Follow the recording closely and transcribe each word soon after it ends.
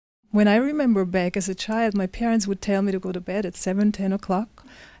When I remember back as a child, my parents would tell me to go to bed at 7, 10 o'clock.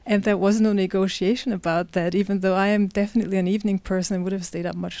 And there was no negotiation about that, even though I am definitely an evening person and would have stayed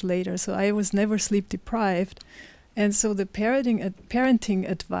up much later. So I was never sleep deprived. And so the parenting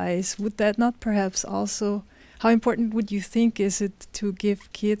advice, would that not perhaps also, how important would you think is it to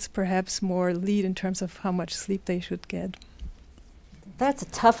give kids perhaps more lead in terms of how much sleep they should get? That's a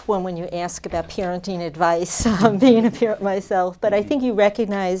tough one when you ask about parenting advice, being a parent myself. But I think you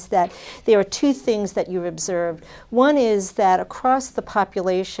recognize that there are two things that you've observed. One is that across the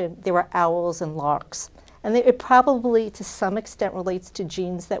population, there are owls and larks. And it probably, to some extent, relates to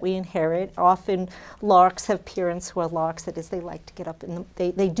genes that we inherit. Often, larks have parents who are larks. That is, they like to get up,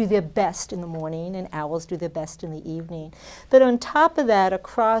 they do their best in the morning, and owls do their best in the evening. But on top of that,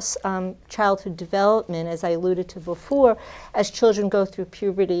 across childhood development, as I alluded to before, as children go through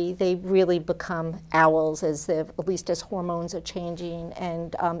puberty, they really become owls, at least as hormones are changing,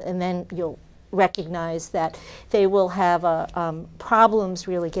 and then you'll recognize that they will have problems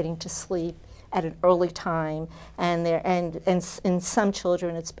really getting to sleep at an early time, and in some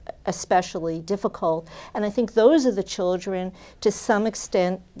children it's especially difficult. And I think those are the children, to some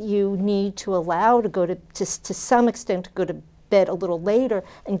extent, you need to allow to some extent to go to bed a little later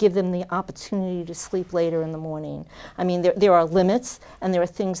and give them the opportunity to sleep later in the morning. I mean, there are limits, and there are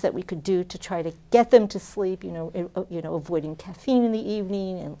things that we could do to try to get them to sleep, avoiding caffeine in the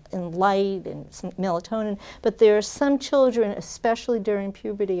evening and light and some melatonin. But there are some children, especially during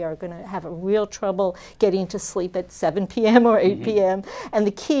puberty, are going to have a real trouble getting to sleep at 7 p.m. or 8 p.m. And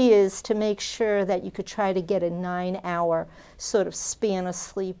the key is to make sure that you could try to get a 9-hour sort of span of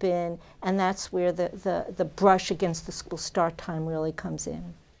sleep in, and that's where the brush against the school start time really comes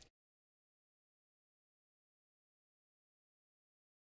in.